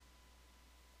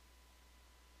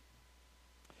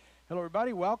Hello,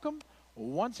 everybody. Welcome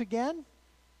once again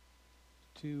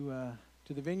to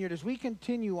the Vineyard as we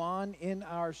continue on in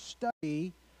our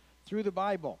study through the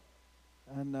Bible.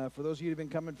 And for those of you who have been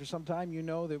coming for some time, you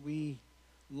know that we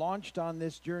launched on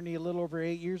this journey a little over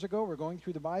 8 years ago. We're going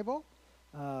through the Bible,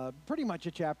 pretty much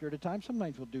a chapter at a time.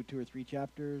 Sometimes we'll do 2 or 3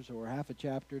 chapters or half a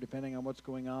chapter, depending on what's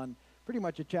going on. Pretty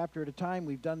much a chapter at a time.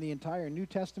 We've done the entire New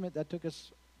Testament. That took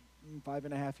us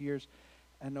 5.5 years.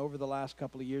 And over the last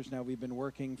couple of years now, we've been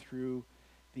working through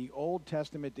the Old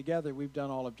Testament together. We've done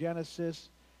all of Genesis,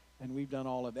 and we've done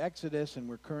all of Exodus, and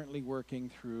we're currently working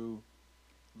through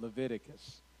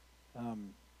Leviticus.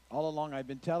 All along, I've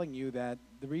been telling you that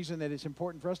the reason that it's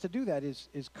important for us to do that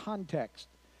is context.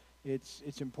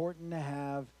 It's important to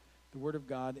have the Word of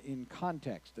God in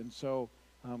context. And so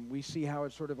we see how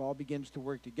it sort of all begins to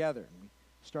work together. And we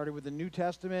started with the New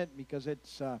Testament because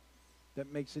it's... that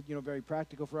makes it, very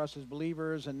practical for us as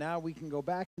believers. And now we can go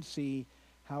back and see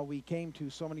how we came to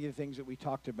so many of the things that we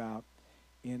talked about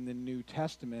in the New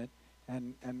Testament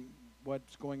and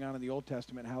what's going on in the Old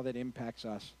Testament, how that impacts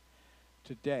us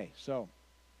today. So,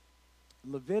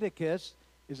 Leviticus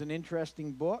is an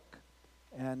interesting book.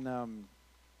 And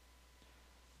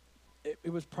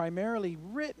it was primarily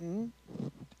written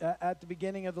at the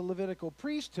beginning of the Levitical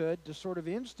priesthood to sort of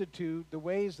institute the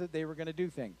ways that they were going to do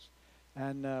things.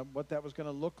 And what that was going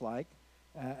to look like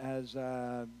as,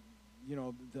 the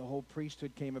whole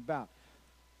priesthood came about.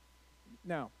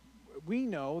 Now, we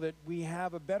know that we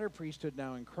have a better priesthood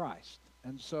now in Christ.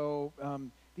 And so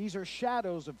these are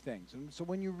shadows of things. And so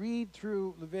when you read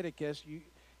through Leviticus,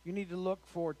 you need to look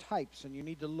for types, and you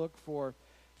need to look for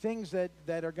things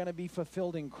that are going to be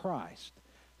fulfilled in Christ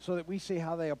so that we see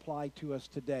how they apply to us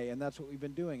today. And that's what we've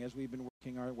been doing as we've been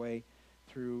working our way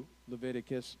through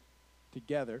Leviticus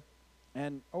together.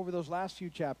 And over those last few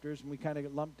chapters, and we kind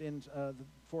of lumped in the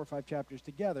 4 or 5 chapters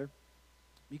together,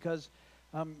 because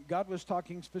God was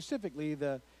talking specifically,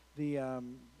 the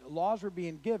laws were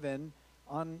being given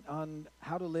on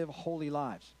how to live holy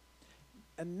lives.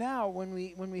 And now, when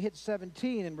we hit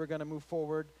 17, and we're going to move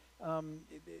forward,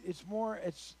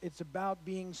 it's about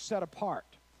being set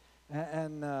apart,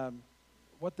 and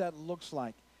what that looks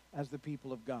like as the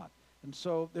people of God. And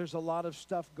so there's a lot of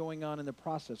stuff going on in the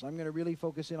process. I'm going to really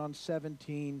focus in on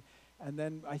 17, and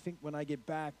then I think when I get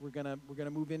back, we're going to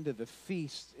move into the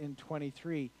feast in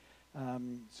 23.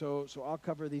 So I'll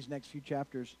cover these next few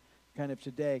chapters kind of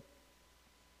today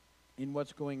in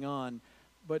what's going on.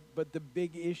 But the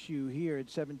big issue here at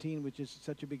 17, which is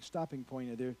such a big stopping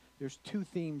point, there's 2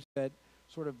 themes that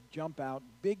sort of jump out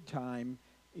big time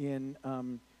in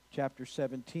chapter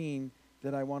 17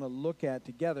 that I want to look at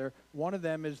together. One of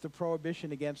them is the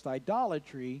prohibition against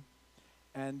idolatry,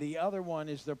 and the other one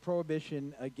is the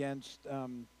prohibition against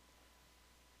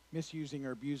misusing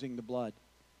or abusing the blood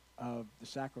of the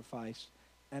sacrifice,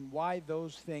 and why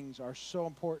those things are so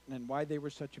important and why they were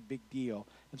such a big deal.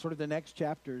 And sort of the next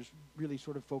chapters really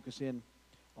sort of focus in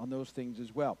on those things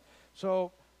as well.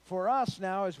 So for us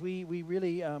now, as we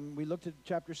really, we looked at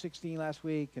chapter 16 last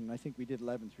week, and I think we did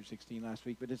 11 through 16 last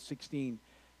week, but it's 16.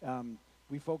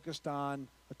 We focused on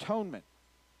atonement.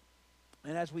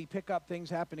 And as we pick up things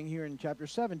happening here in chapter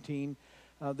 17,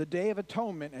 the Day of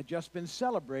Atonement had just been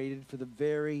celebrated for the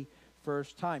very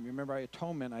first time. You remember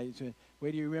atonement, the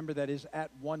way do you remember that is at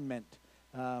one-ment.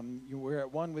 We're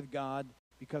at one with God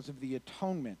because of the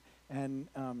atonement. And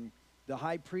the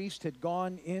high priest had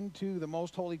gone into the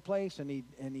most holy place, and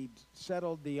he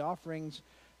settled the offerings.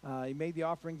 He made the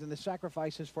offerings and the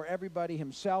sacrifices for everybody,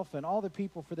 himself and all the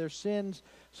people, for their sins,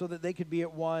 so that they could be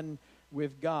at one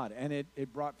with God. And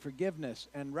it brought forgiveness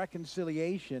and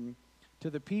reconciliation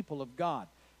to the people of God.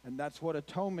 And that's what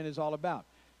atonement is all about.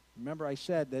 Remember I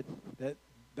said that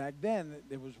back then,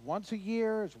 it was once a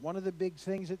year. It's one of the big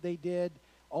things that they did.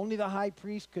 Only the high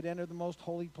priest could enter the most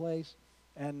holy place.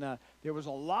 And there was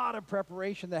a lot of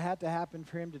preparation that had to happen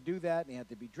for him to do that. And he had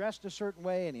to be dressed a certain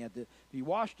way, and he had to be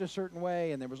washed a certain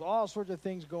way. And there was all sorts of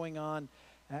things going on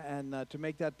and to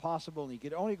make that possible. And he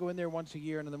could only go in there once a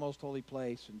year into the most holy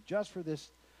place. And just for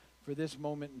this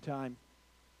moment in time.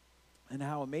 And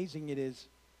how amazing it is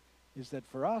that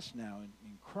for us now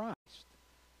in Christ,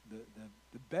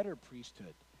 the better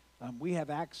priesthood, we have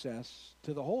access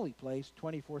to the holy place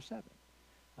 24/7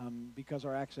 because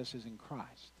our access is in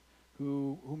Christ.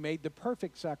 Who made the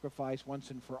perfect sacrifice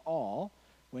once and for all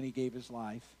when he gave his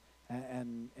life,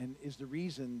 and is the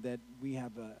reason that we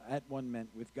have at one meant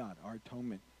with God, our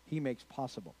atonement. He makes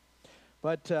possible.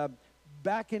 But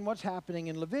back in what's happening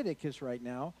in Leviticus right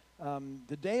now,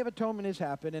 the Day of Atonement has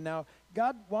happened, and now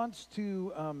God wants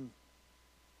to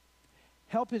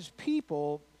help his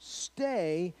people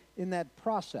stay in that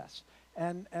process.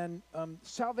 And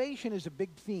salvation is a big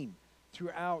theme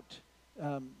throughout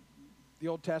the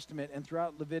Old Testament and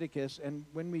throughout Leviticus. And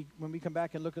when we come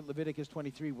back and look at Leviticus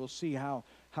 23, we'll see how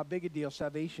big a deal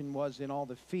salvation was in all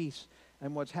the feasts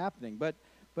and what's happening. But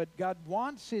God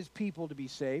wants his people to be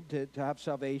saved, to have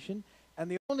salvation. And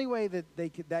the only way that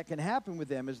that can happen with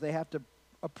them is they have to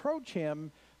approach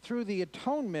him through the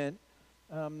atonement,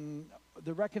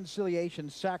 the reconciliation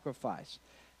sacrifice.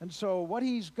 And so what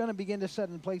he's going to begin to set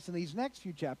in place in these next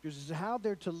few chapters is how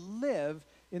they're to live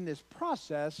in this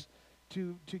process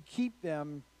to keep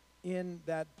them in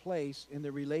that place in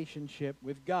the relationship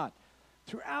with God.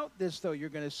 Throughout this, though, you're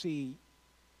going to see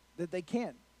that they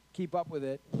can't keep up with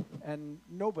it, and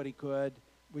nobody could,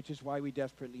 which is why we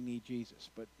desperately need Jesus.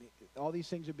 But all these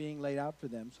things are being laid out for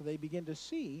them, so they begin to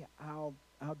see how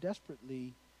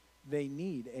desperately they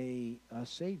need a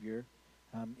Savior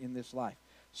in this life.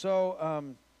 So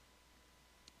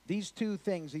these two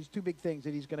big things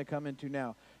that he's going to come into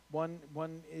now.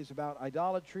 One is about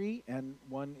idolatry, and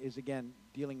one is, again,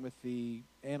 dealing with the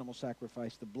animal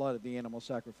sacrifice, the blood of the animal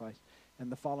sacrifice.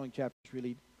 And the following chapters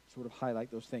really sort of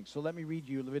highlight those things. So let me read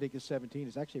you Leviticus 17.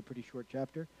 It's actually a pretty short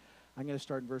chapter. I'm going to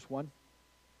start in verse 1,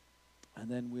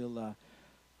 and then we'll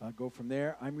go from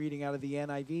there. I'm reading out of the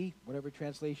NIV. Whatever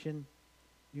translation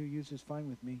you use is fine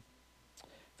with me.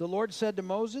 The Lord said to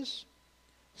Moses,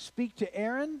 "Speak to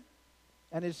Aaron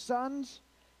and his sons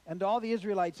and to all the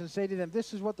Israelites and say to them,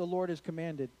 this is what the Lord has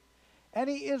commanded.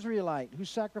 Any Israelite who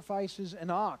sacrifices an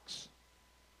ox,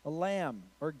 a lamb,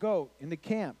 or goat in the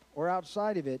camp or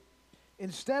outside of it,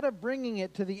 instead of bringing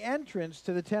it to the entrance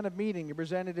to the tent of meeting to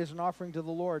present it as an offering to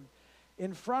the Lord,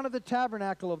 in front of the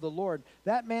tabernacle of the Lord,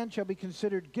 that man shall be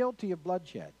considered guilty of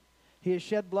bloodshed. He has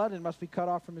shed blood and must be cut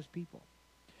off from his people.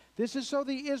 This is so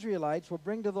the Israelites will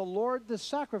bring to the Lord the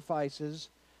sacrifices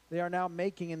they are now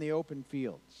making in the open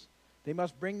fields. They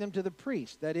must bring them to the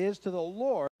priest, that is, to the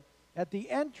Lord, at the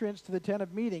entrance to the tent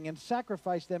of meeting, and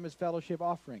sacrifice them as fellowship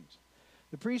offerings.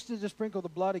 The priest is to sprinkle the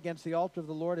blood against the altar of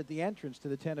the Lord at the entrance to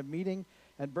the tent of meeting,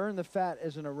 and burn the fat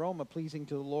as an aroma pleasing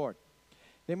to the Lord.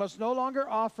 They must no longer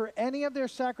offer any of their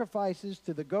sacrifices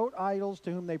to the goat idols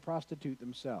to whom they prostitute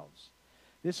themselves.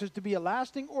 This is to be a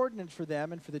lasting ordinance for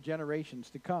them and for the generations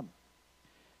to come.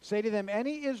 Say to them,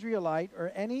 any Israelite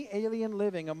or any alien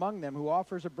living among them who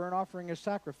offers a burnt offering as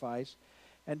sacrifice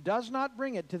and does not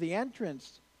bring it to the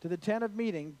entrance to the tent of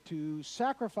meeting to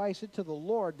sacrifice it to the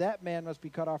Lord, that man must be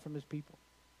cut off from his people.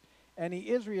 Any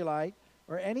Israelite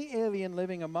or any alien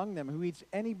living among them who eats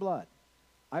any blood,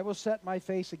 I will set my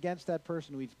face against that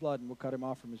person who eats blood and will cut him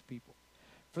off from his people.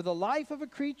 For the life of a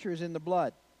creature is in the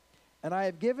blood, and I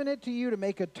have given it to you to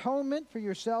make atonement for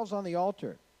yourselves on the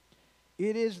altar.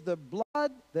 It is the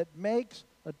blood that makes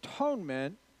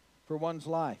atonement for one's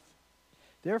life.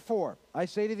 Therefore, I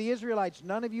say to the Israelites,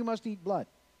 none of you must eat blood,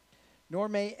 nor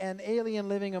may an alien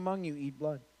living among you eat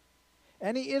blood.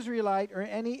 Any Israelite or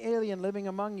any alien living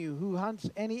among you who hunts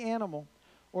any animal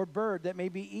or bird that may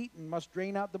be eaten must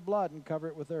drain out the blood and cover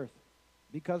it with earth,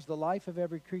 because the life of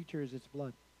every creature is its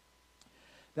blood.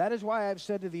 That is why I have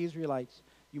said to the Israelites,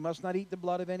 you must not eat the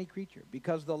blood of any creature,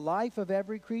 because the life of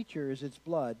every creature is its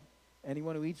blood.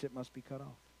 Anyone who eats it must be cut off.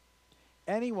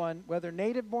 Anyone, whether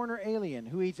native born or alien,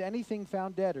 who eats anything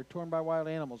found dead or torn by wild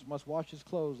animals must wash his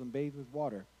clothes and bathe with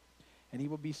water, and he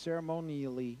will be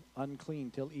ceremonially unclean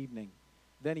till evening.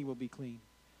 Then he will be clean.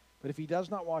 But if he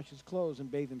does not wash his clothes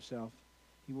and bathe himself,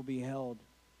 he will be held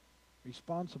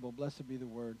responsible. Blessed be the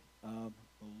word of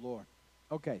the Lord.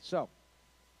 Okay, so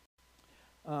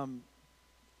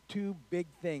two big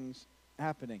things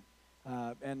happening,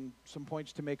 and some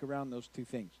points to make around those two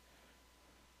things.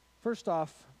 First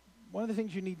off, one of the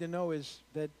things you need to know is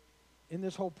that in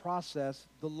this whole process,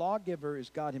 the lawgiver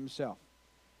is God himself.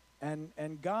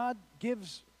 And God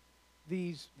gives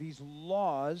these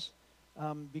laws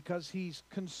because he's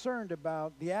concerned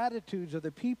about the attitudes of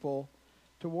the people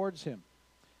towards him.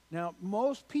 Now,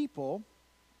 most people,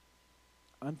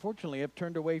 unfortunately, have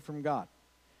turned away from God.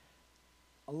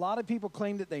 A lot of people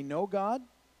claim that they know God,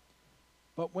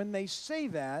 but when they say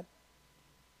that,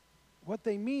 what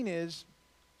they mean is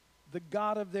the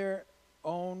God of their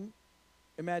own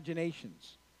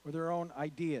imaginations, or their own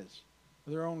ideas,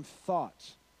 or their own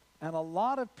thoughts. And a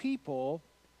lot of people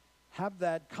have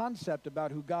that concept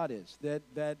about who God is,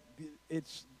 that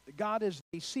it's God as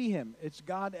they see him, it's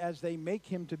God as they make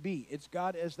him to be, it's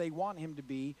God as they want him to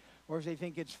be, or as they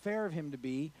think it's fair of him to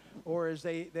be, or as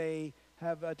they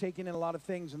have taken in a lot of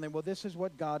things and well, this is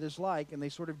what God is like, and they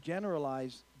sort of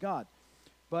generalize God.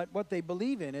 But what they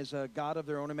believe in is a God of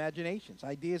their own imaginations,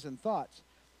 ideas and thoughts.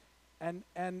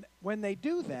 And when they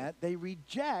do that, they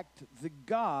reject the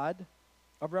God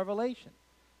of Revelation.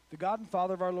 the God and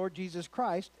Father of our Lord Jesus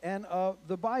Christ and of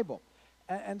the Bible.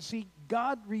 And see,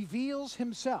 God reveals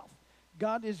himself.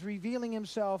 God is revealing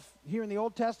himself here in the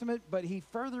Old Testament, but he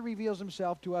further reveals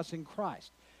himself to us in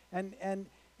Christ. And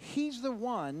he's the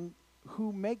one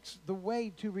who makes the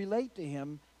way to relate to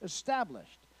him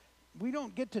established. We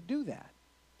don't get to do that.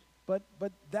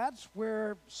 But that's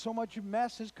where so much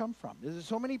mess has come from. There's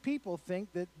so many people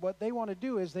think that what they want to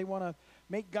do is they want to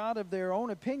make God of their own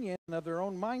opinion and of their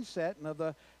own mindset and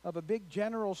of a big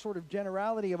general sort of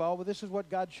generality of, oh, well, this is what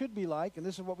God should be like, and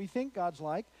this is what we think God's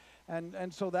like,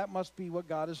 and so that must be what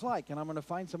God is like. And I'm going to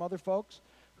find some other folks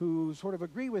who sort of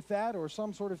agree with that or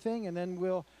some sort of thing, and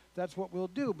then that's what we'll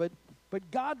do.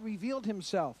 But God revealed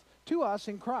himself to us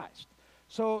in Christ.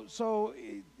 So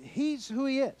he's who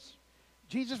he is.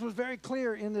 Jesus was very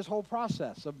clear in this whole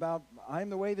process about, I am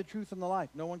the way, the truth, and the life.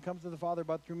 No one comes to the Father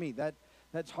but through me.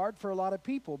 That's hard for a lot of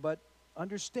people, but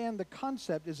understand the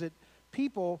concept is that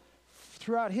people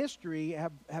throughout history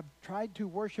have tried to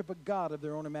worship a God of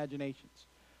their own imaginations,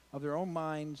 of their own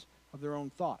minds, of their own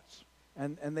thoughts.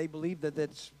 And they believe that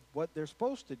that's what they're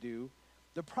supposed to do.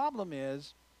 The problem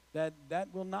is that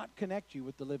will not connect you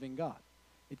with the living God.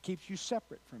 It keeps you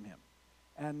separate from him.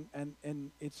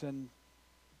 And it's an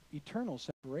eternal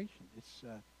separation.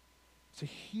 It's a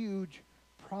huge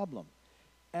problem.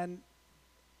 And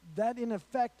that, in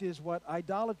effect, is what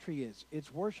idolatry is.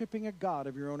 It's worshiping a God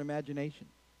of your own imagination.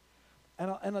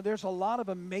 And there's a lot of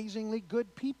amazingly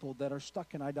good people that are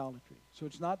stuck in idolatry. So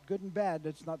it's not good and bad.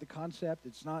 That's not the concept.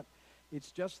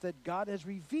 It's just that God has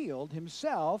revealed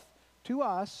himself to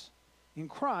us in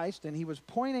Christ, and he was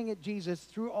pointing at Jesus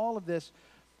through all of this.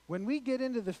 When we get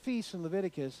into the feast in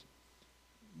Leviticus,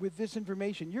 with this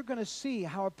information, you're going to see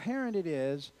how apparent it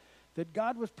is that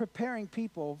God was preparing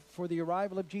people for the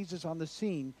arrival of Jesus on the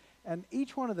scene. And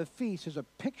each one of the feasts is a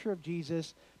picture of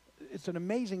Jesus. It's an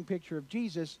amazing picture of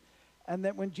Jesus. And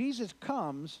that when Jesus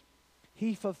comes,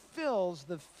 he fulfills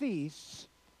the feasts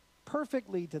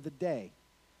perfectly to the day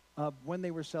of when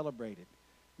they were celebrated.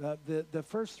 The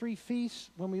first three feasts,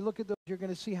 when we look at those, you're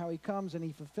going to see how he comes and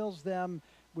he fulfills them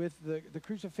with the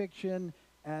crucifixion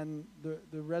and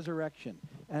the resurrection,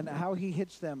 and how he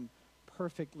hits them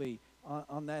perfectly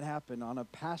on that happen. On a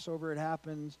Passover it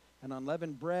happens, and on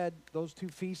unleavened bread, those two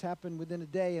feasts happen within a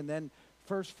day, and then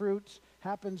first fruits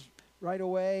happens right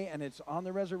away, and it's on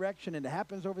the resurrection, and it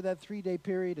happens over that 3-day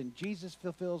period, and Jesus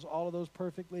fulfills all of those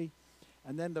perfectly.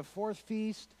 And then the fourth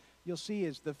feast, you'll see,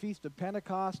 is the Feast of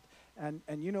Pentecost.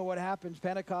 And you know what happens.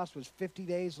 Pentecost was 50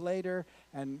 days later.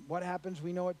 And what happens,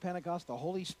 we know at Pentecost, the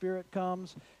Holy Spirit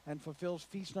comes and fulfills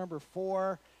feast number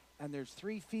 4. And there's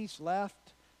 3 feasts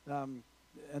left. And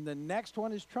the next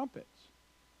one is trumpets.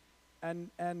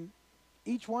 And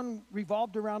each one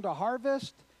revolved around a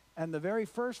harvest. And the very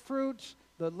first fruits,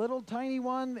 the little tiny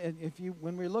one, and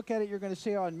when we look at it, you're going to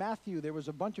see how in Matthew there was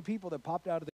a bunch of people that popped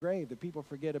out of the grave that people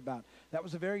forget about. That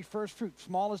was the very first fruit,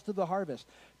 smallest of the harvest.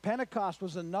 Pentecost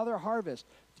was another harvest.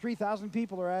 3,000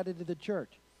 people are added to the church.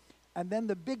 And then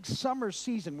the big summer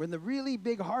season, when the really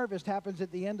big harvest happens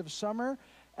at the end of summer,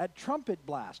 at trumpet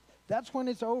blast. That's when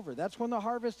it's over. That's when the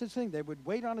harvest is thing. They would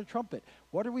wait on a trumpet.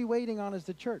 What are we waiting on as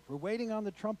the church? We're waiting on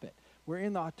the trumpet. We're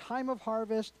in the time of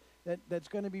harvest. That's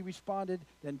going to be responded.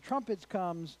 Then trumpets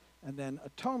comes, and then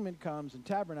atonement comes, and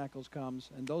tabernacles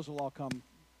comes, and those will all come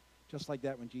just like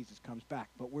that when Jesus comes back.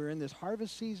 But we're in this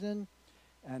harvest season,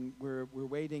 and we're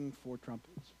waiting for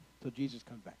trumpets till Jesus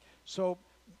comes back. So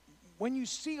when you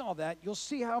see all that, you'll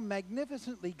see how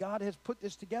magnificently God has put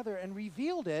this together and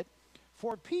revealed it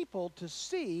for people to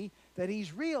see that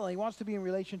he's real and he wants to be in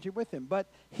relationship with him. But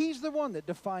he's the one that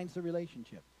defines the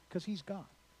relationship because he's God.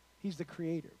 He's the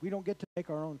creator. We don't get to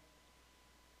make our own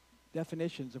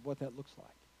definitions of what that looks like.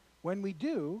 When we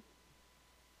do,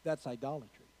 that's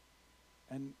idolatry.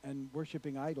 And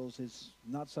worshiping idols is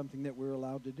not something that we're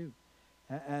allowed to do.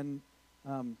 And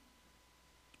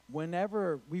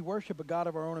whenever we worship a God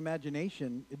of our own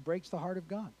imagination, it breaks the heart of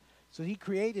God. So he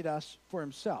created us for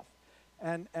himself.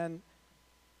 And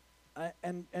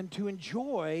to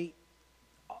enjoy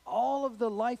all of the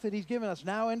life that he's given us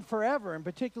now and forever, and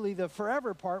particularly the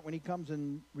forever part when he comes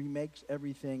and remakes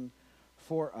everything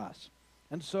for us.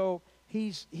 And so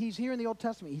he's here in the Old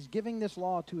Testament. He's giving this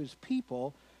law to his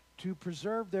people to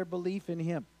preserve their belief in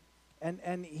him.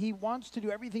 And he wants to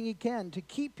do everything he can to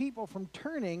keep people from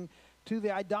turning to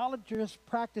the idolatrous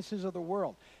practices of the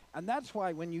world. And that's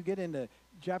why when you get into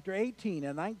chapter 18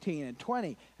 and 19 and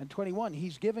 20 and 21,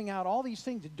 he's giving out all these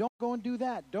things. Don't go and do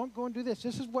that. Don't go and do this.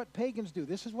 This is what pagans do.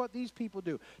 This is what these people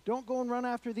do. Don't go and run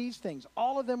after these things.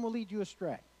 All of them will lead you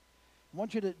astray. I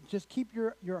want you to just keep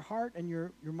your heart and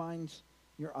your minds,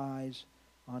 your eyes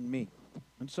on me.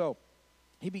 And so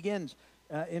He begins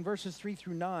in verses 3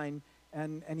 through 9,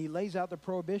 and he lays out the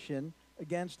prohibition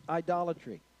against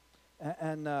idolatry.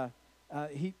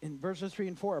 He, in verses 3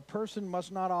 and 4, a person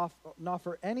must not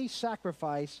offer any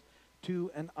sacrifice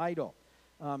to an idol.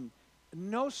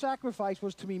 No sacrifice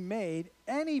was to be made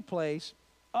any place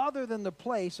other than the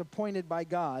place appointed by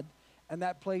God, and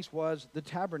that place was the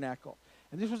tabernacle.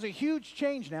 And this was a huge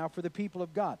change now for the people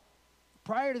of God.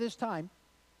 Prior to this time,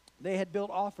 they had built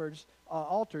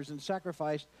altars and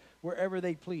sacrificed wherever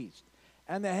they pleased.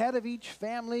 And the head of each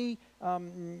family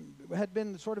had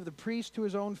been sort of the priest to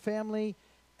his own family,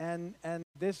 and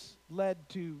this led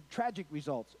to tragic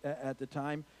results at the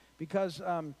time, because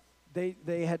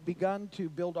they had begun to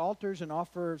build altars and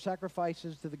offer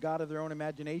sacrifices to the god of their own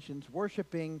imaginations,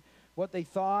 worshiping what they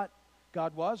thought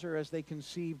God was, or as they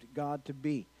conceived God to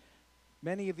be.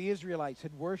 Many of the Israelites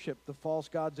had worshipped the false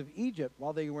gods of Egypt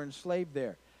while they were enslaved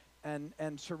there.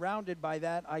 And surrounded by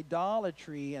that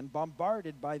idolatry and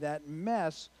bombarded by that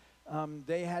mess,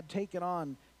 they had taken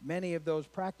on many of those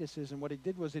practices. And what it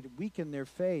did was it weakened their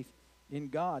faith in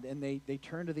God, and they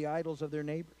turned to the idols of their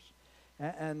neighbors.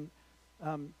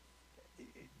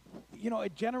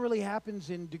 It generally happens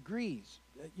in degrees.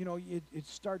 It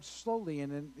starts slowly,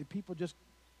 and then people just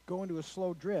go into a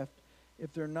slow drift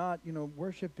if they're not,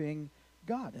 worshiping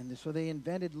God. And so they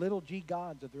invented little g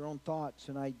gods of their own thoughts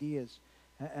and ideas.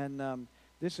 And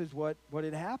this is what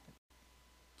had happened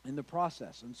in the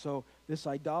process. And so this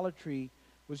idolatry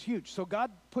was huge. So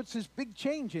God puts this big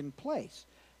change in place.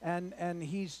 And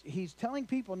he's telling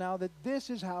people now that this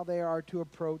is how they are to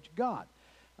approach God.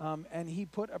 And he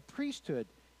put a priesthood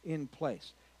in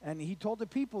place. And he told the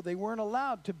people they weren't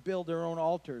allowed to build their own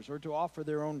altars or to offer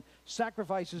their own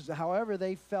sacrifices however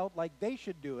they felt like they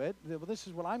should do it. Well, this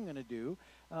is what I'm going to do.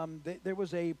 There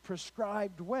was a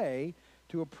prescribed way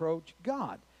to approach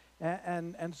God.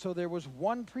 And so there was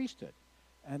one priesthood.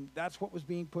 And that's what was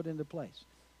being put into place.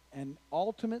 And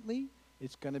ultimately,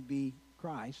 it's going to be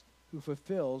Christ who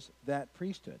fulfills that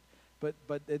priesthood.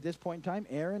 But at this point in time,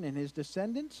 Aaron and his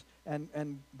descendants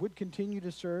and would continue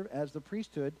to serve as the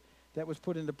priesthood that was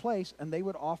put into place, and they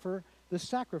would offer the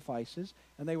sacrifices,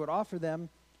 and they would offer them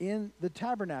in the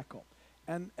tabernacle.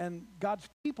 And God's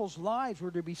people's lives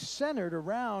were to be centered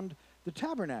around the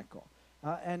tabernacle.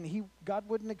 God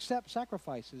wouldn't accept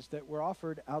sacrifices that were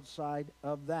offered outside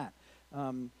of that.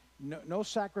 No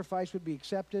sacrifice would be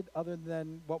accepted other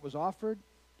than what was offered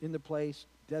in the place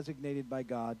designated by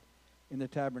God in the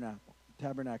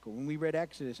tabernacle. When we read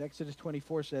Exodus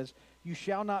 24 says, "You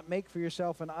shall not make for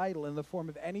yourself an idol in the form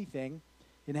of anything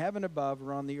in heaven above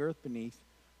or on the earth beneath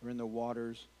or in the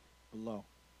waters below."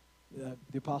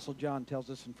 The Apostle John tells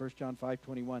us in 1 John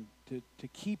 5:21 to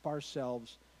keep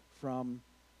ourselves from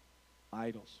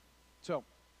idols. So,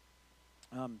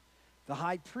 the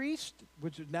high priest,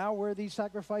 which is now where these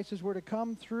sacrifices were to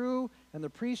come through, and the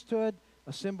priesthood,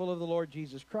 a symbol of the Lord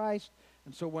Jesus Christ.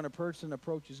 And so when a person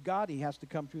approaches God, he has to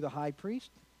come through the high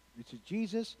priest, which is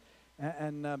Jesus,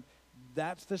 and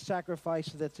that's the sacrifice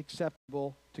that's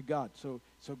acceptable to God. So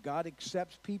God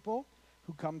accepts people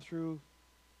who come through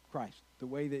Christ, the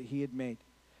way that he had made.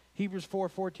 Hebrews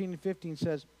 4:14 and 15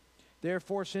 says,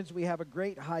 "Therefore, since we have a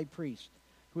great high priest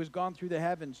who has gone through the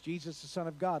heavens, Jesus the Son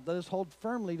of God, let us hold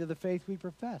firmly to the faith we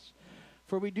profess.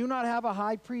 For we do not have a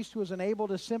high priest who is unable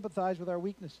to sympathize with our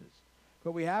weaknesses,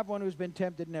 but we have one who has been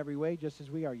tempted in every way, just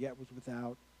as we are, yet was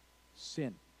without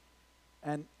sin."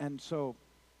 And so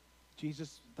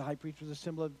Jesus, the high priest, was a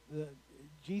symbol of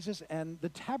Jesus, and the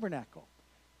tabernacle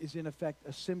is in effect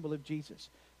a symbol of Jesus.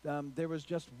 There was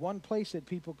just one place that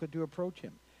people could to approach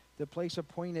him, the place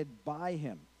appointed by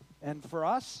him. And for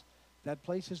us, that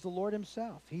place is the Lord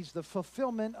himself. He's the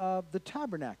fulfillment of the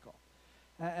tabernacle.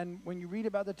 And when you read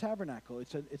about the tabernacle,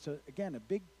 it's again a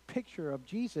big picture of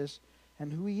Jesus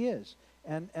and who he is.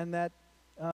 And that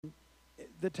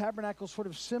the tabernacle sort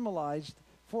of symbolized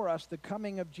for us the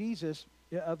coming of Jesus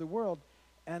of the world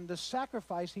and the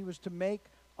sacrifice he was to make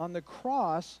on the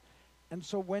cross. And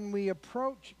so when we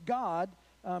approach God,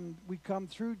 we come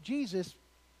through Jesus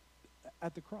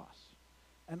at the cross.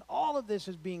 And all of this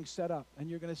is being set up, and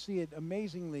you're going to see it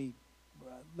amazingly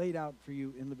laid out for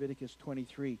you in Leviticus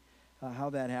 23, how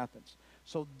that happens.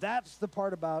 So that's the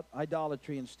part about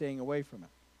idolatry and staying away from it.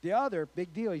 The other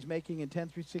big deal he's making in 10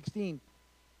 through 16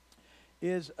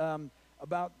 is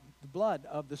about the blood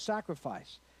of the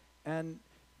sacrifice. And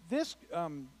this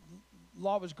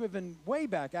law was given way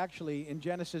back, actually, in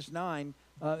Genesis 9.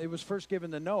 It was first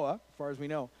given to Noah, as far as we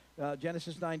know.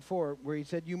 Genesis 9:4, where he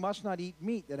said, "You must not eat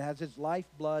meat that has its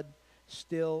lifeblood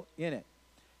still in it."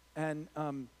 And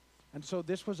so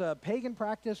this was a pagan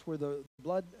practice where the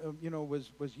blood,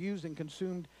 was used and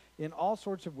consumed in all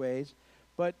sorts of ways.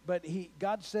 But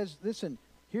God says, listen,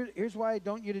 here's why we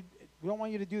don't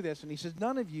want you to do this. And he says,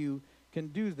 none of you can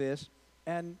do this.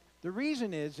 And the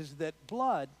reason is that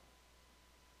blood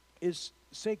is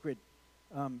sacred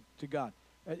to God.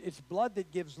 It's blood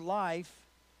that gives life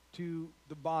to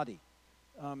the body.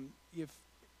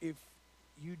 If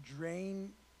you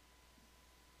drain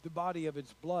the body of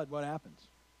its blood, what happens?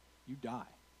 You die.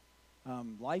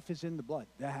 Life is in the blood.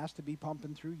 That has to be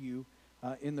pumping through you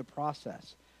in the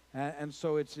process. And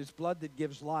so it's blood that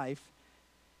gives life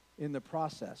in the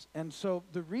process. And so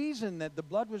the reason that the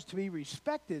blood was to be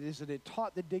respected is that it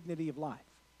taught the dignity of life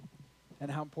and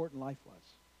how important life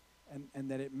was,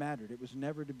 and that it mattered. It was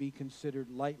never to be considered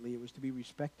lightly. It was to be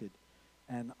respected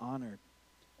and honored.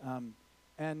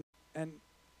 And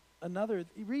another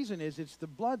reason is it's the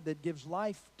blood that gives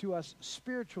life to us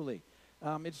spiritually.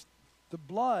 It's the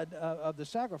blood of the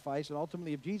sacrifice and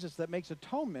ultimately of Jesus that makes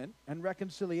atonement and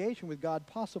reconciliation with God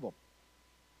possible.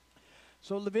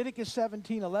 So Leviticus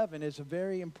 17:11 is a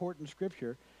very important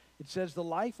scripture. It says, the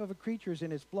life of a creature is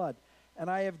in its blood, and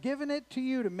I have given it to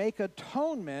you to make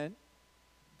atonement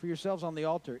for yourselves on the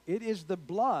altar. It is the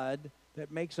blood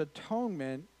that makes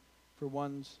atonement for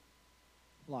one's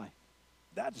life.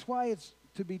 That's why it's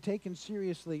to be taken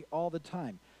seriously all the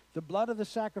time. The blood of the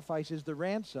sacrifice is the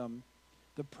ransom,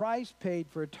 the price paid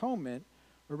for atonement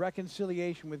or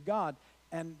reconciliation with God.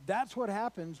 And that's what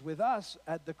happens with us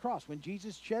at the cross. When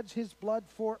Jesus sheds his blood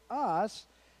for us,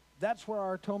 that's where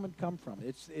our atonement comes from.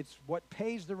 It's what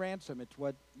pays the ransom. It's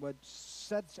what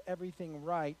sets everything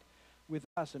right with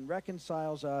us and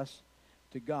reconciles us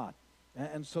to God.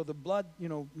 And so the blood,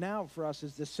 now for us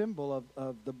is the symbol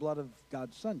of the blood of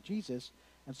God's Son, Jesus.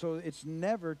 And so it's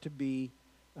never to be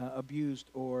abused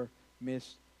or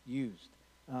misused.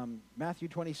 Matthew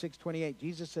 26:28,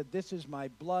 Jesus said, this is my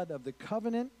blood of the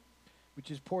covenant, which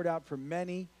is poured out for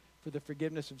many for the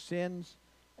forgiveness of sins.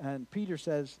 And Peter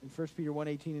says in 1 Peter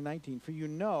 1:18 and 19, for you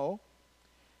know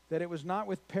that it was not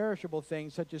with perishable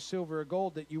things such as silver or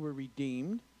gold that you were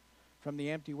redeemed from the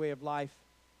empty way of life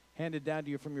handed down to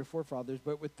you from your forefathers,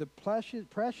 but with the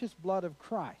precious blood of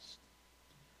Christ,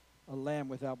 a lamb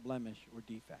without blemish or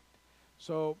defect.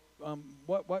 So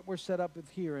what we're set up with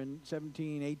here in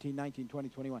 17, 18, 19, 20,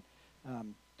 21,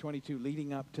 22,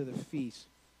 leading up to the feast,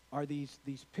 are these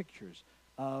pictures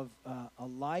of a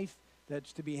life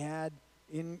that's to be had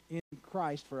in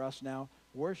Christ for us now,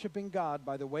 worshiping God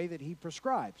by the way that he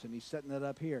prescribes, and he's setting that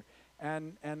up here.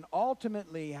 And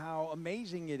ultimately how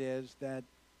amazing it is that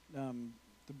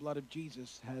the blood of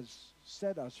Jesus has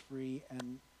set us free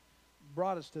and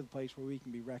brought us to the place where we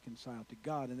can be reconciled to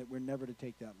God, and that we're never to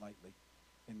take that lightly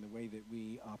in the way that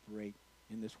we operate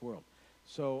in this world.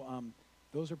 So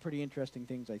those are pretty interesting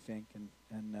things, I think,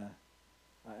 and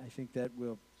I think that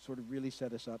will sort of really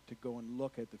set us up to go and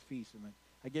look at the feast. And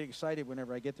I get excited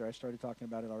whenever I get there. I started talking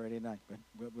about it already tonight,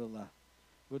 but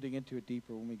we'll dig into it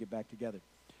deeper when we get back together.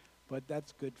 But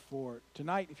that's good for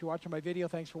tonight. If you're watching my video,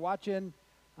 thanks for watching.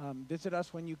 Visit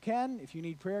us when you can. If you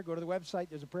need prayer, go to the website.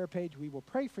 There's a prayer page. We will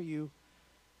pray for you,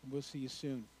 and we'll see you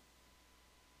soon.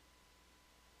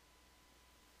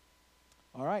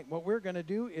 All right, what we're going to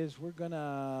do is we're going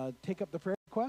to take up the prayer.